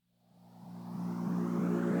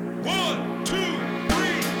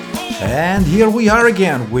And here we are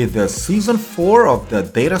again with the season 4 of the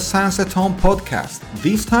Data Science at Home podcast.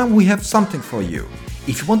 This time we have something for you.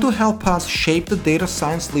 If you want to help us shape the data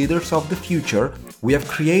science leaders of the future, we have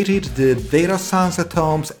created the Data Science at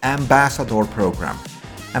Home's Ambassador program.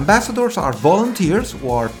 Ambassadors are volunteers who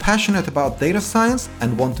are passionate about data science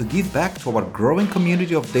and want to give back to our growing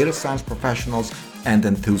community of data science professionals and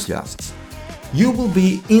enthusiasts. You will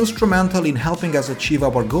be instrumental in helping us achieve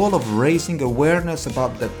our goal of raising awareness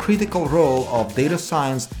about the critical role of data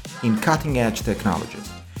science in cutting-edge technologies.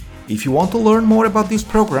 If you want to learn more about this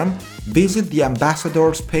program, visit the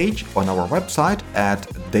Ambassadors page on our website at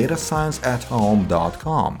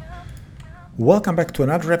datascienceathome.com. Welcome back to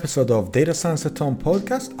another episode of Data Science at Home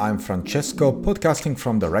podcast. I'm Francesco, podcasting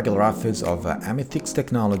from the regular office of Amethix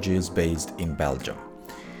Technologies based in Belgium.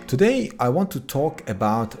 Today, I want to talk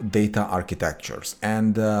about data architectures.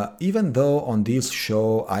 And even though on this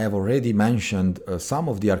show I have already mentioned some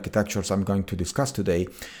of the architectures I'm going to discuss today,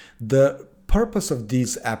 the purpose of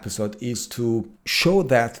this episode is to show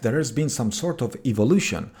that there has been some sort of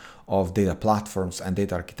evolution of data platforms and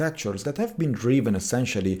data architectures that have been driven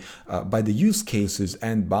essentially by the use cases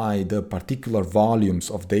and by the particular volumes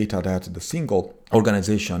of data that the single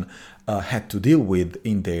organization had to deal with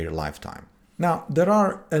in their lifetime. Now, there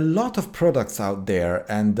are a lot of products out there,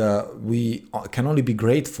 and we can only be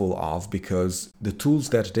grateful of because the tools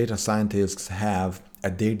that data scientists have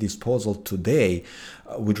at their disposal today,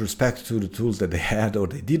 with respect to the tools that they had or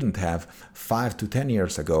they didn't have 5 to 10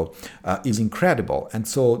 years ago, is incredible. And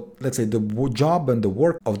so, let's say the job and the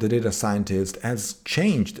work of the data scientist has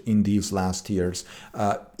changed in these last years.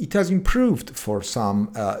 It has improved for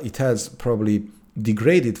some, it has probably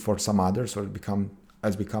degraded for some others, or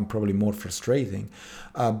has become probably more frustrating.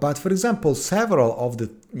 But for example, several of the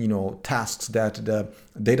tasks that the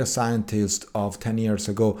data scientist of 10 years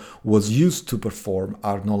ago was used to perform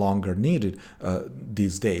are no longer needed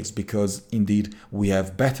these days, because indeed we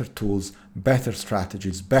have better tools, better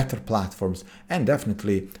strategies, better platforms, and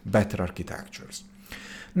definitely better architectures.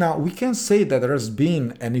 Now, we can say that there has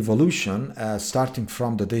been an evolution starting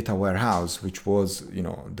from the data warehouse, which was,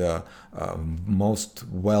 the most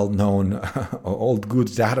well-known old good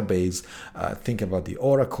database. Think about the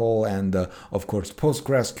Oracle and, of course,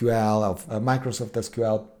 PostgreSQL, of Microsoft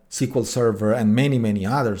SQL, SQL Server, and many, many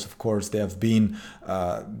others. Of course, they have been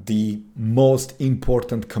the most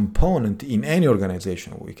important component in any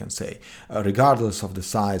organization, we can say, regardless of the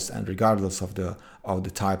size and regardless of the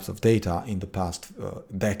types of data in the past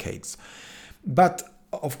decades. But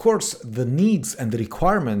of course, the needs and the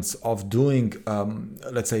requirements of doing,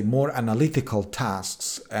 let's say, more analytical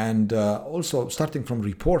tasks, and also starting from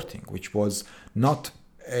reporting, which was not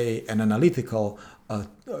an analytical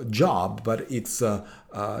job, but it's a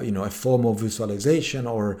form of visualization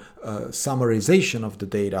or summarization of the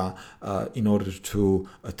data in order to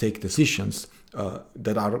take decisions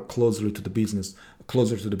that are closer to the business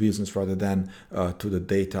rather than to the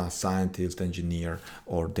data scientist, engineer,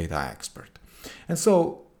 or data expert. And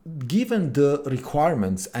so, given the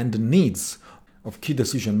requirements and the needs of key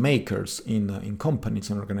decision makers in companies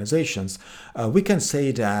and organizations, we can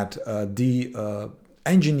say that the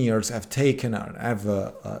engineers have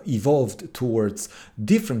evolved towards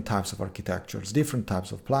different types of architectures, different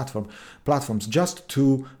types of platforms, just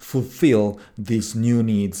to fulfill these new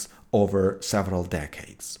needs over several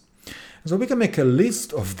decades. So we can make a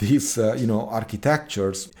list of these,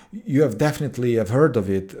 architectures. You have definitely heard of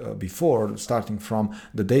it before, starting from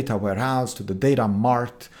the data warehouse to the data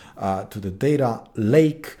mart, to the data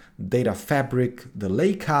lake, data fabric, the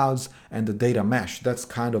lake house, and the data mesh. That's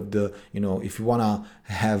kind of the, if you want to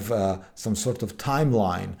have some sort of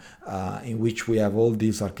timeline in which we have all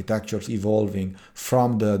these architectures evolving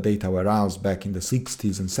from the data warehouse back in the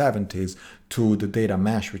 60s and 70s to the data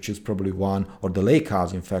mesh, which is probably one, or the lake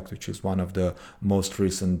house, in fact, which is one of the most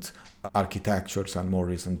recent architectures and more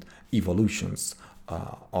recent evolutions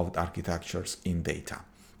of architectures in data.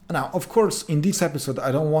 Now, of course, in this episode,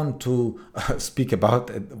 I don't want to speak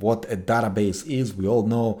about what a database is. We all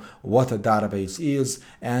know what a database is,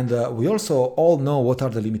 and we also all know what are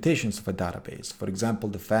the limitations of a database. For example,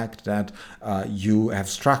 the fact that you have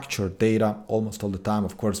structured data almost all the time.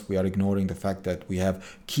 Of course, we are ignoring the fact that we have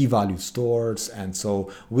key value stores, and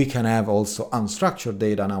so we can have also unstructured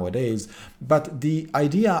data nowadays. But the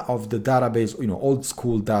idea of the database, old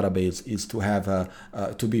school database, is to have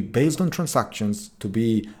to be based on transactions,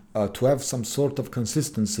 to have some sort of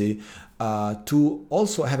consistency, to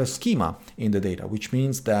also have a schema in the data, which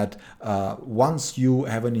means that once you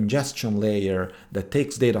have an ingestion layer that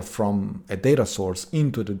takes data from a data source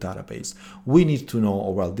into the database, we need to know,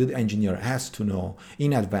 or well, the engineer has to know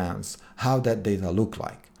in advance how that data look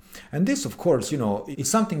like. And this, of course, is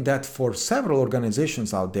something that for several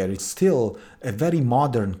organizations out there, it's still a very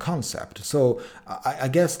modern concept. So I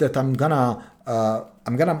guess that I'm gonna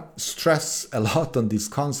stress a lot on this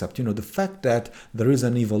concept. The fact that there is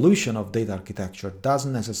an evolution of data architecture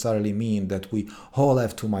doesn't necessarily mean that we all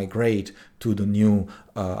have to migrate to the new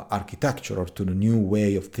architecture or to the new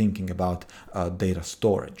way of thinking about data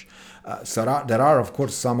storage. So there are, of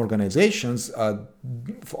course, some organizations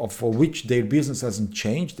for which their business hasn't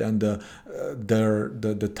changed and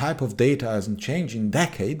the type of data hasn't changed in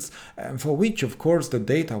decades, and for which, of course, the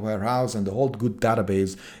data warehouse and the old good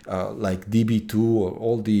database like DB2 or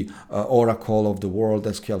all the Oracle of the world,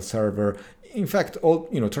 SQL Server, in fact, all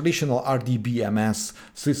traditional RDBMS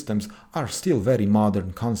systems are still very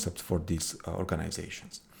modern concepts for these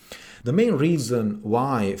organizations. The main reason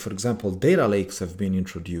why, for example, data lakes have been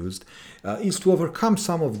introduced is to overcome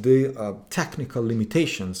some of the technical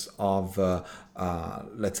limitations of,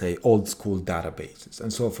 let's say, old school databases.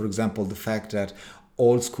 And so, for example, the fact that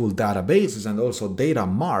old school databases and also data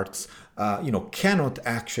marts cannot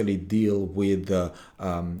actually deal with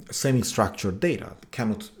semi-structured data,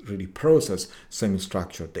 cannot really process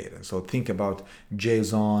semi-structured data. So think about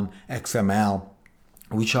JSON, XML,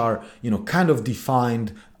 which are kind of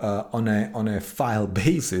defined on a file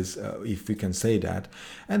basis, if we can say that,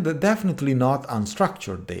 and definitely not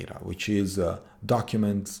unstructured data, which is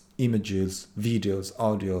documents, images, videos,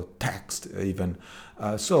 audio, text, even.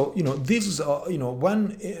 So this is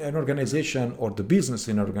when an organization or the business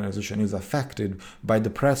in an organization is affected by the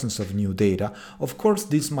presence of new data, of course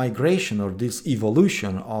this migration or this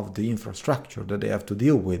evolution of the infrastructure that they have to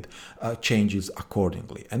deal with changes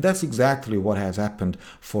accordingly. And that's exactly what has happened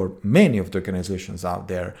for many of the organizations out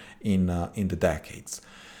there in the decades.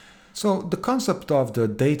 So the concept of the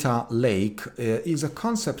data lake is a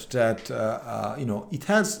concept that it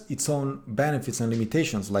has its own benefits and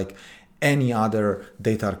limitations, like any other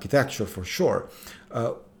data architecture for sure.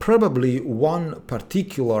 Probably one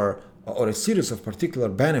particular or a series of particular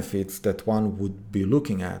benefits that one would be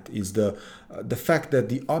looking at is the fact that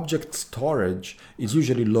the object storage is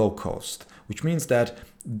usually low cost, which means that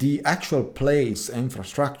the actual place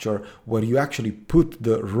infrastructure where you actually put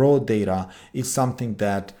the raw data is something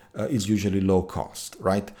that is usually low cost,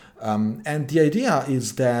 right? And the idea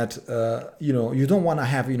is that you don't want to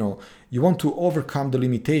have you want to overcome the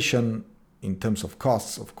limitation in terms of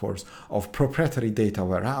costs, of course, of proprietary data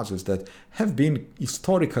warehouses that have been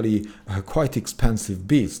historically quite expensive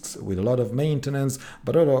beasts with a lot of maintenance,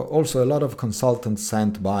 but also a lot of consultants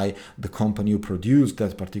sent by the company who produced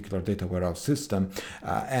that particular data warehouse system.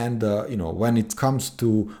 And when it comes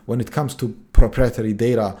to proprietary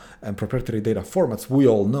data and proprietary data formats, we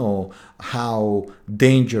all know how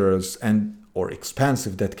dangerous or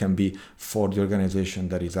expensive that can be for the organization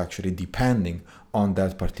that is actually depending on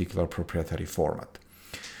that particular proprietary format.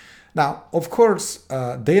 Now, of course,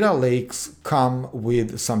 data lakes come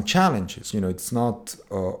with some challenges. It's not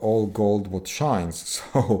all gold what shines.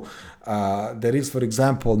 So there is, for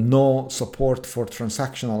example, no support for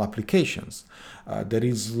transactional applications. There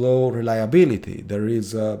is low reliability. There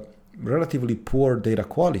is relatively poor data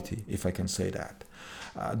quality, if I can say that,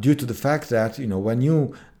 due to the fact that when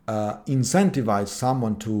you incentivize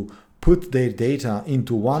someone to put their data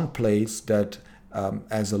into one place that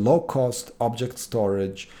as a low-cost object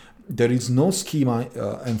storage, there is no schema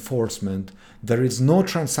enforcement, there is no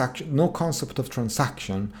transaction, no concept of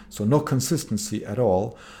transaction, so no consistency at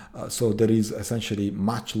all. So there is essentially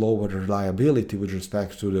much lower reliability with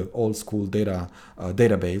respect to the old school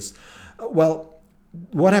database. Well,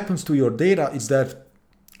 what happens to your data is that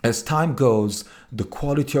as time goes, the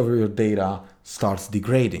quality of your data starts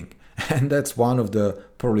degrading. And that's one of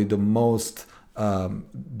probably the most,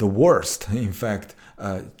 the worst, in fact,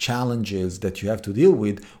 challenges that you have to deal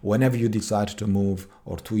with whenever you decide to move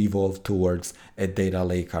or to evolve towards a data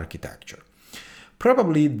lake architecture.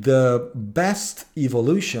 Probably the best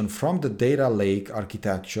evolution from the data lake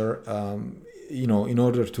architecture, in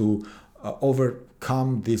order to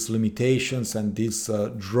overcome these limitations and these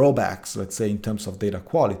drawbacks, let's say, in terms of data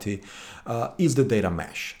quality, is the data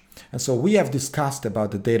mesh. And so we have discussed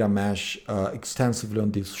about the data mesh extensively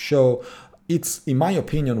on this show. It's, in my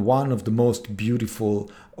opinion, one of the most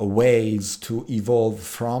beautiful ways to evolve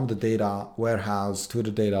from the data warehouse to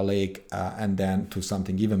the data lake and then to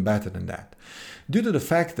something even better than that. Due to the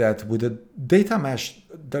fact that with the data mesh,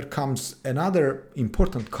 there comes another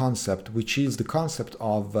important concept, which is the concept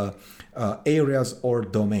of areas or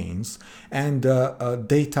domains and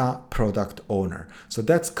data product owner. So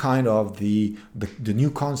that's kind of the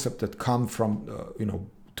new concept that come from,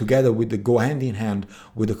 together with go hand in hand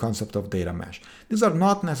with the concept of data mesh. These are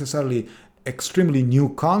not necessarily extremely new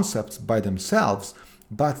concepts by themselves,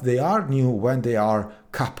 but they are new when they are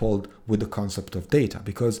coupled with the concept of data.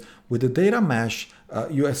 Because with the data mesh,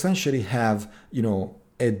 you essentially have,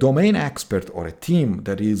 a domain expert or a team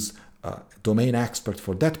that is a domain expert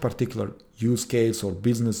for that particular use case or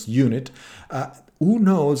business unit, who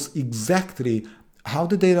knows exactly how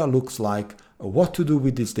the data looks like, what to do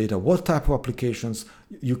with this data, what type of applications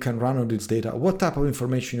you can run on this data, what type of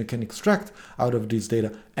information you can extract out of this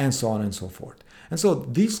data, and so on and so forth. And so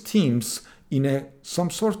these teams, in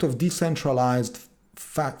some sort of decentralized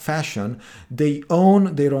fashion, they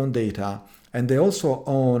own their own data, and they also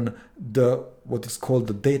own what is called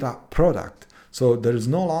the data product. So there is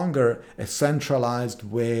no longer a centralized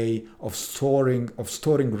way of storing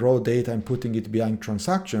raw data and putting it behind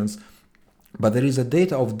transactions, but there is a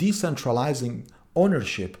data of decentralizing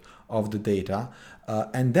ownership of the data,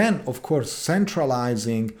 and then of course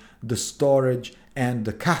centralizing the storage and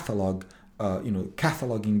the cataloging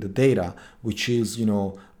the data, which is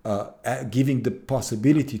giving the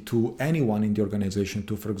possibility to anyone in the organization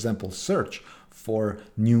to, for example, search for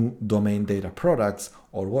new domain data products,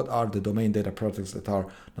 or what are the domain data products that are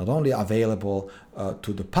not only available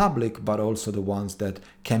to the public, but also the ones that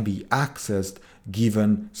can be accessed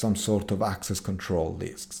given some sort of access control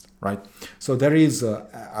lists, right? So there is,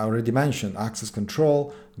 I already mentioned, access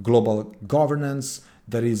control, global governance,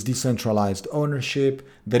 there is decentralized ownership,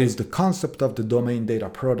 there is the concept of the domain data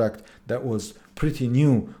product that was pretty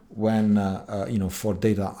new when for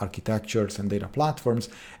data architectures and data platforms.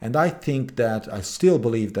 And I still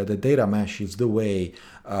believe that the data mesh is the way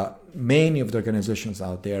many of the organizations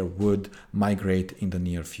out there would migrate in the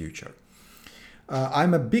near future.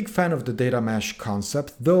 I'm a big fan of the data mesh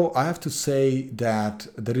concept, though I have to say that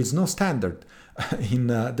there is no standard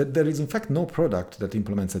that there is in fact no product that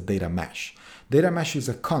implements a data mesh. Data mesh is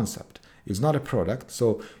a concept. It's not a product,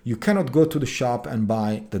 so you cannot go to the shop and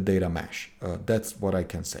buy the data mesh. That's what I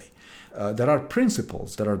can say. There are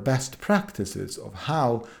principles, there are best practices of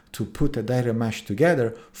how to put a data mesh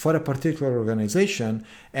together for a particular organization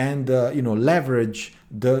and leverage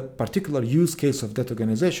the particular use case of that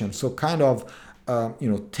organization. So kind of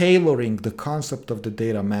tailoring the concept of the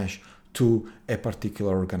data mesh to a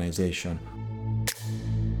particular organization.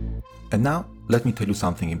 And now let me tell you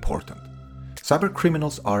something important. Cyber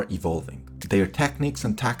criminals are evolving. Their techniques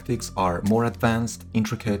and tactics are more advanced,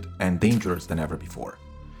 intricate, and dangerous than ever before.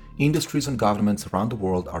 Industries and governments around the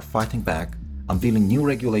world are fighting back, unveiling new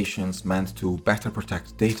regulations meant to better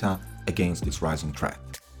protect data against this rising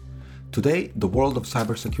threat. Today, the world of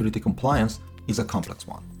cybersecurity compliance is a complex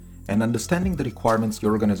one, and understanding the requirements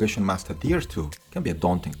your organization must adhere to can be a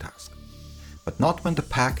daunting task. But not when the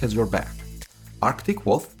pack has your back. Arctic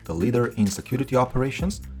Wolf, the leader in security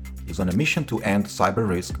operations, is on a mission to end cyber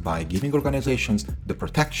risk by giving organizations the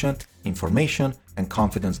protection, information, and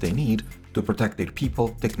confidence they need to protect their people,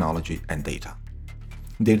 technology, and data.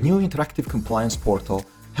 Their new interactive compliance portal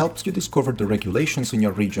helps you discover the regulations in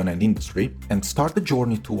your region and industry and start the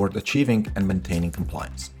journey toward achieving and maintaining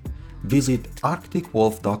compliance. Visit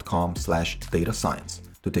arcticwolf.com/datascience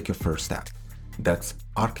to take your first step. That's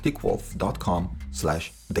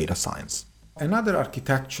arcticwolf.com/datascience. Another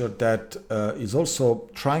architecture that is also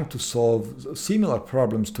trying to solve similar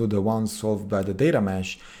problems to the ones solved by the data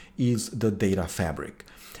mesh is the data fabric.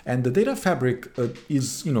 And the data fabric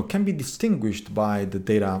can be distinguished by the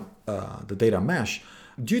data mesh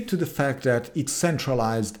due to the fact that it's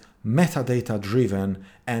centralized, metadata-driven,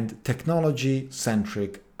 and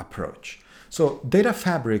technology-centric approach. So data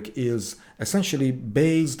fabric is essentially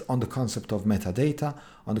based on the concept of metadata,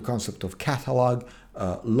 on the concept of catalog,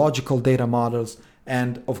 logical data models,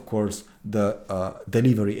 and of course the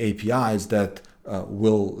delivery APIs that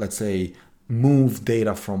will, let's say, move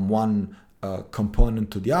data from one component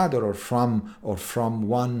to the other, or from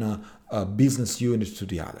one business unit to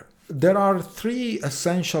the other. There are three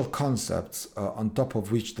essential concepts on top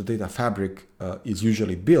of which the data fabric is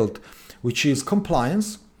usually built, which is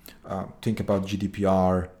compliance. Think about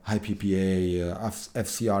GDPR, IPPA,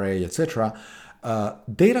 FCRA, etc.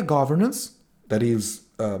 Data governance, that is,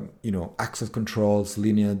 access controls,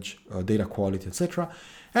 lineage, data quality, etc.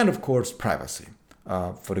 And of course, privacy.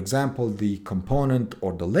 For example, the component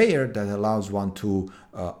or the layer that allows one to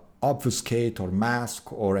obfuscate or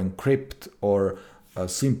mask or encrypt or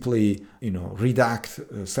simply, redact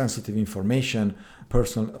sensitive information,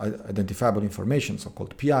 personal identifiable information,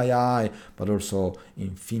 so-called PII, but also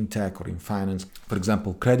in fintech or in finance, for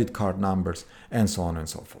example, credit card numbers, and so on and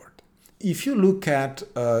so forth. If you look at,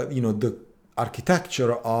 the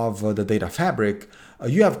architecture of the data fabric,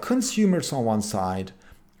 you have consumers on one side.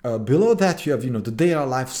 Below that, you have, the data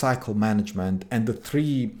lifecycle management and the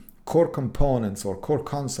three core components or core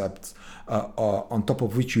concepts on top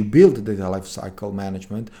of which you build data lifecycle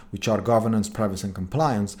management, which are governance, privacy, and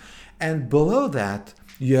compliance. And below that,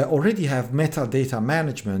 you already have metadata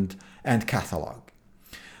management and catalog.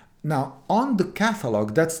 Now, on the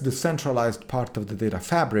catalog, that's the centralized part of the data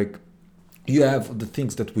fabric. You have the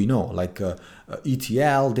things that we know, like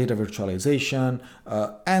ETL, data virtualization,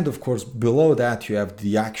 and of course, below that, you have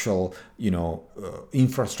the actual,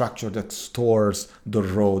 infrastructure that stores the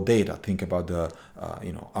raw data. Think about the,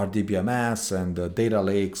 RDBMS and the data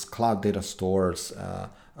lakes, cloud data stores,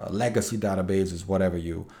 legacy databases, whatever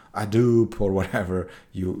Hadoop or whatever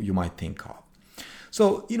you might think of.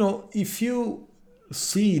 So, if you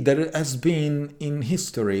see that it has been in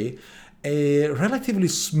history a relatively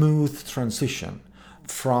smooth transition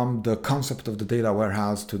from the concept of the data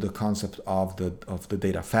warehouse to the concept of the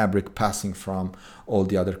data fabric, passing from all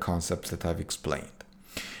the other concepts that I've explained.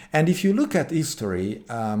 And if you look at history,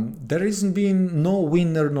 there hasn't been no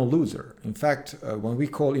winner, no loser. In fact, when we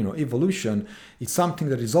call evolution, it's something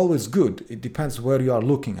that is always good. It depends where you are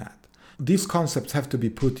looking at. These concepts have to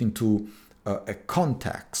be put into a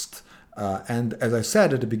context. And as I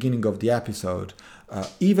said at the beginning of the episode,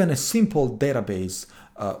 even a simple database,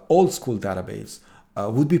 old school database,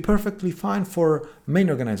 would be perfectly fine for many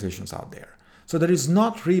organizations out there. So there is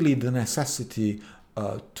not really the necessity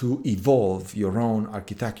to evolve your own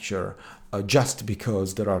architecture just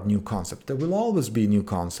because there are new concepts. There will always be new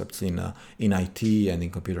concepts in IT and in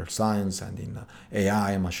computer science and in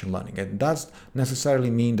AI and machine learning. It does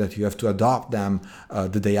necessarily mean that you have to adopt them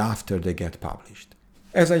the day after they get published.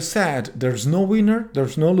 As I said, there's no winner,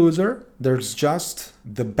 there's no loser, there's just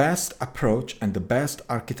the best approach and the best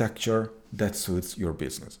architecture that suits your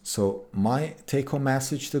business. So my take-home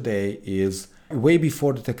message today is, way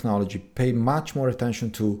before the technology, pay much more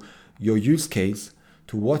attention to your use case,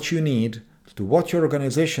 to what you need, to what your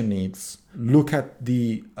organization needs. Look at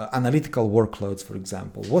the analytical workloads, for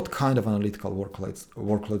example. What kind of analytical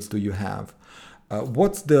workloads do you have?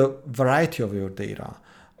 What's the variety of your data?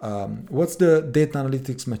 What's the data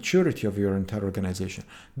analytics maturity of your entire organization?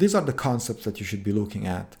 These are the concepts that you should be looking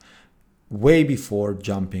at way before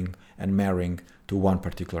jumping and marrying to one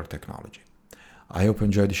particular technology. I hope you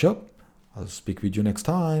enjoyed the show. I'll speak with you next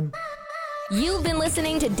time. You've been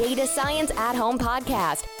listening to Data Science at Home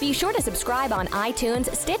podcast. Be sure to subscribe on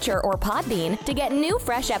iTunes, Stitcher, or Podbean to get new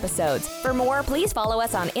fresh episodes. For more, please follow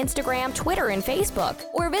us on Instagram, Twitter, and Facebook,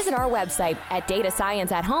 or visit our website at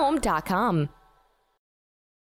datascienceathome.com.